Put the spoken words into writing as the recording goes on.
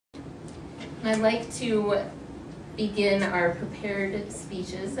I'd like to begin our prepared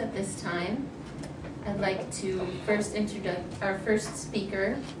speeches at this time. I'd like to first introduce our first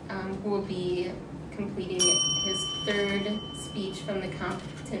speaker, who will be completing his third speech from the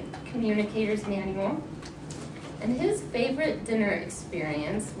Competent Communicators Manual. And his favorite dinner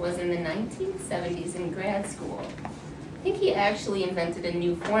experience was in the 1970s in grad school. I think he actually invented a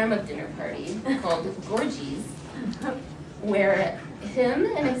new form of dinner party called Gorgies, where him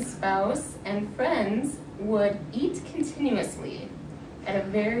and his spouse and friends would eat continuously at a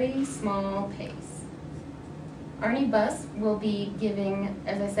very small pace. Arnie Buss will be giving,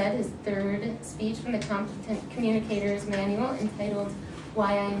 as I said, his third speech from the Competent Communicators Manual entitled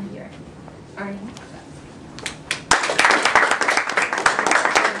Why I'm Here. Arnie.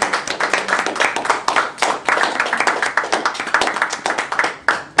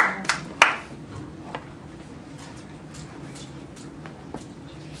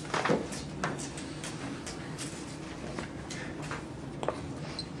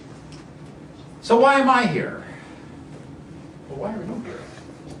 So why am I here? Well, why are you here?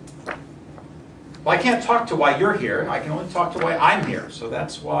 Well, I can't talk to why you're here. I can only talk to why I'm here. So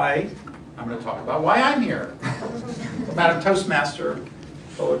that's why I'm going to talk about why I'm here. Madam Toastmaster,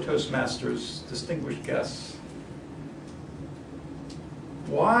 fellow Toastmasters, distinguished guests.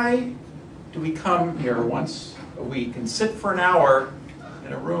 Why do we come here once a week and sit for an hour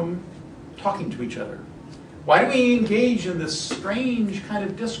in a room talking to each other? Why do we engage in this strange kind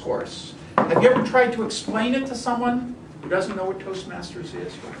of discourse? Have you ever tried to explain it to someone who doesn't know what Toastmasters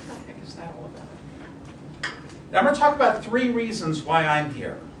is? What the heck is that all about? Now, I'm going to talk about 3 reasons why I'm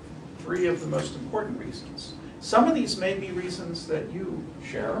here. 3 of the most important reasons. Some of these may be reasons that you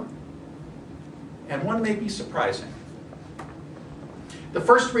share, and one may be surprising. The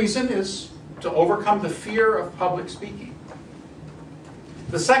first reason is to overcome the fear of public speaking.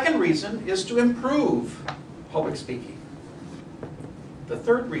 The second reason is to improve public speaking. The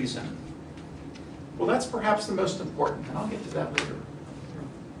third reason, well, that's perhaps the most important, and I'll get to that later.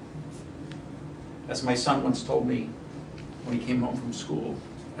 As my son once told me when he came home from school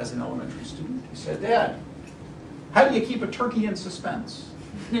as an elementary student, he said, "Dad, how do you keep a turkey in suspense?"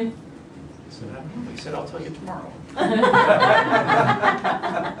 I said, "I don't know." He said, "I'll tell you tomorrow."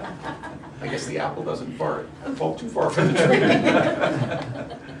 I guess the apple doesn't fall too far from the tree.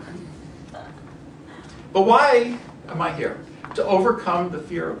 But why am I here? To overcome the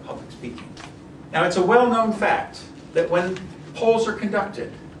fear of public speaking. Now, it's a well-known fact that when polls are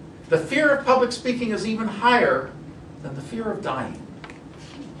conducted, the fear of public speaking is even higher than the fear of dying.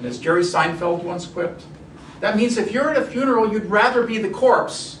 And as Jerry Seinfeld once quipped, that means if you're at a funeral, you'd rather be the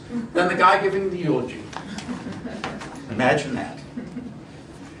corpse than the guy giving the eulogy. Imagine that.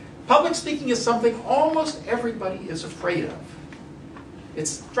 Public speaking is something almost everybody is afraid of. It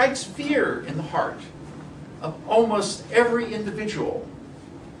strikes fear in the heart of almost every individual.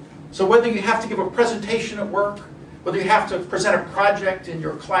 So whether you have to give a presentation at work, whether you have to present a project in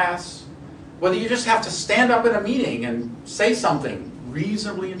your class, whether you just have to stand up in a meeting and say something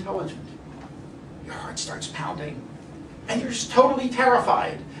reasonably intelligent, your heart starts pounding, and you're just totally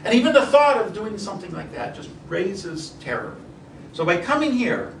terrified. And even the thought of doing something like that just raises terror. So by coming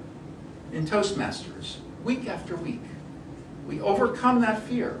here in Toastmasters, week after week, we overcome that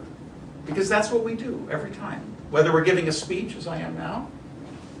fear, because that's what we do every time. Whether we're giving a speech, as I am now,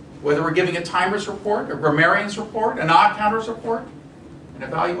 whether we're giving a timer's report, a grammarian's report, an odd counter's report, an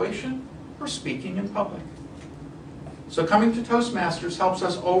evaluation, we're speaking in public. So coming to Toastmasters helps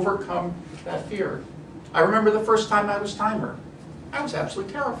us overcome that fear. I remember the first time I was timer. I was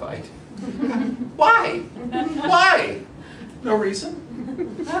absolutely terrified. Why? Why? No reason.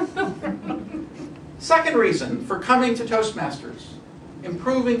 Second reason for coming to Toastmasters,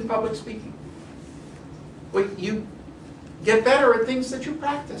 improving public speaking. Well, you get better at things that you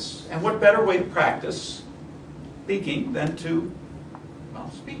practice. And what better way to practice speaking than to,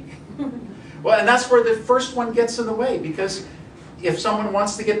 well, speak? Well, and that's where the first one gets in the way, because if someone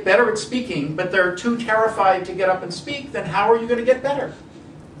wants to get better at speaking, but they're too terrified to get up and speak, then how are you going to get better?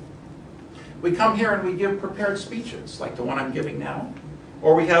 We come here and we give prepared speeches, like the one I'm giving now.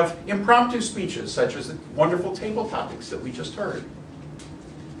 Or we have impromptu speeches, such as the wonderful table topics that we just heard.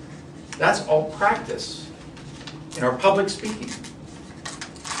 That's all practice in our public speaking.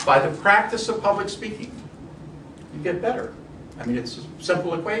 By the practice of public speaking, you get better. I mean, it's a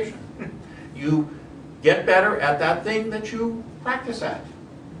simple equation. You get better at that thing that you practice at.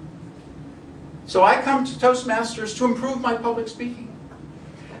 So I come to Toastmasters to improve my public speaking.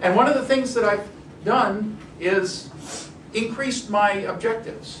 And one of the things that I've done is increased my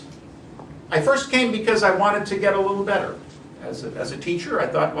objectives. I first came because I wanted to get a little better. As a teacher, I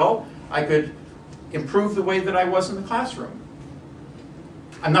thought, well, I could improve the way that I was in the classroom.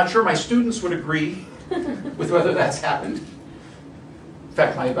 I'm not sure my students would agree with whether that's happened. In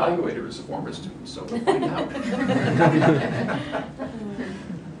fact, my evaluator is a former student, so we'll find out.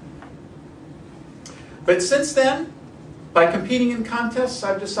 But since then, by competing in contests,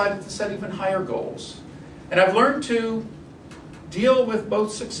 I've decided to set even higher goals. And I've learned to deal with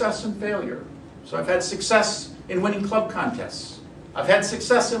both success and failure. So I've had success in winning club contests. I've had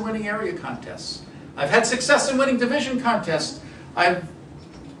success in winning area contests. I've had success in winning division contests.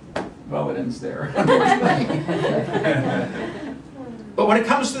 Well, it ends there, unfortunately. But when it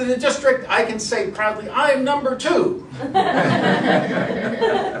comes to the district, I can say proudly, I'm number 2.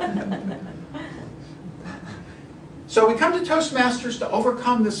 So we come to Toastmasters to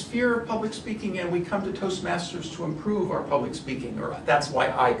overcome this fear of public speaking, and we come to Toastmasters to improve our public speaking, or that's why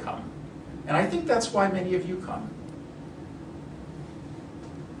I come. And I think that's why many of you come.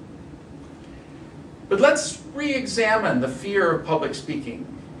 But let's re-examine the fear of public speaking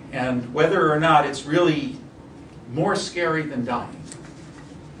and whether or not it's really more scary than dying.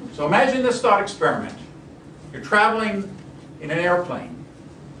 So imagine this thought experiment. You're traveling in an airplane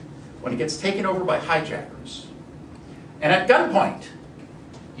when it gets taken over by hijackers. And at gunpoint,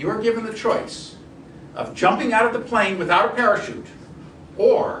 you are given the choice of jumping out of the plane without a parachute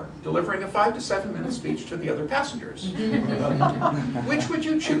or delivering a 5 to 7 minute speech to the other passengers. Which would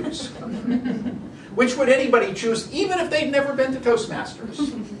you choose? Which would anybody choose, even if they'd never been to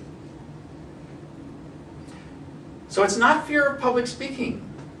Toastmasters? So it's not fear of public speaking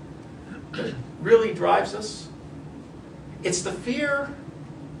that really drives us. It's the fear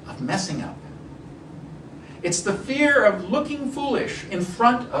of messing up. It's the fear of looking foolish in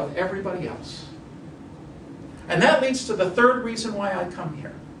front of everybody else. And that leads to the third reason why I come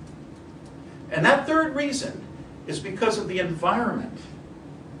here. And that third reason is because of the environment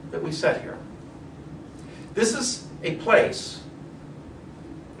that we set here. This is a place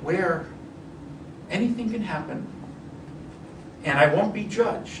where anything can happen, and I won't be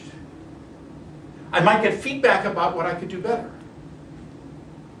judged. I might get feedback about what I could do better,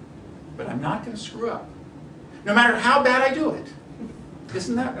 but I'm not going to screw up, no matter how bad I do it.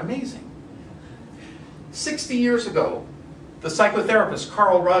 Isn't that amazing? 60 years ago, the psychotherapist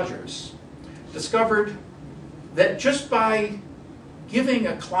Carl Rogers discovered that just by giving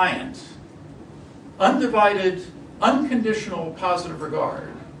a client undivided, unconditional positive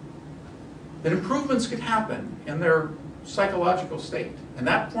regard, that improvements could happen in their psychological state. And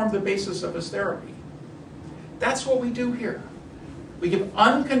that formed the basis of his therapy. That's what we do here. We give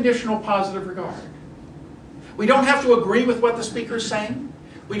unconditional positive regard. We don't have to agree with what the speaker is saying.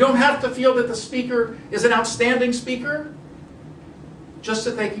 We don't have to feel that the speaker is an outstanding speaker, just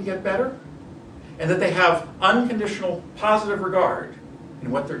that they can get better and that they have unconditional positive regard in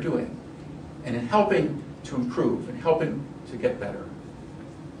what they're doing and in helping to improve and helping to get better.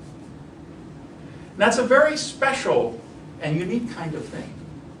 And that's a very special and unique kind of thing.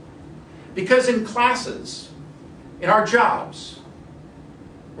 Because in classes, in our jobs,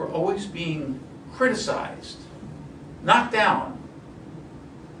 we're always being criticized, knocked down,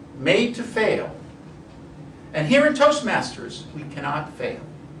 made to fail. And here in Toastmasters, we cannot fail.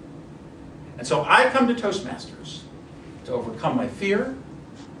 And so I come to Toastmasters to overcome my fear,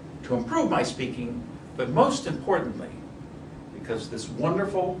 to improve my speaking, but most importantly, because this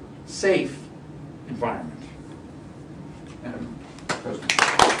wonderful, safe environment. And Toastmasters.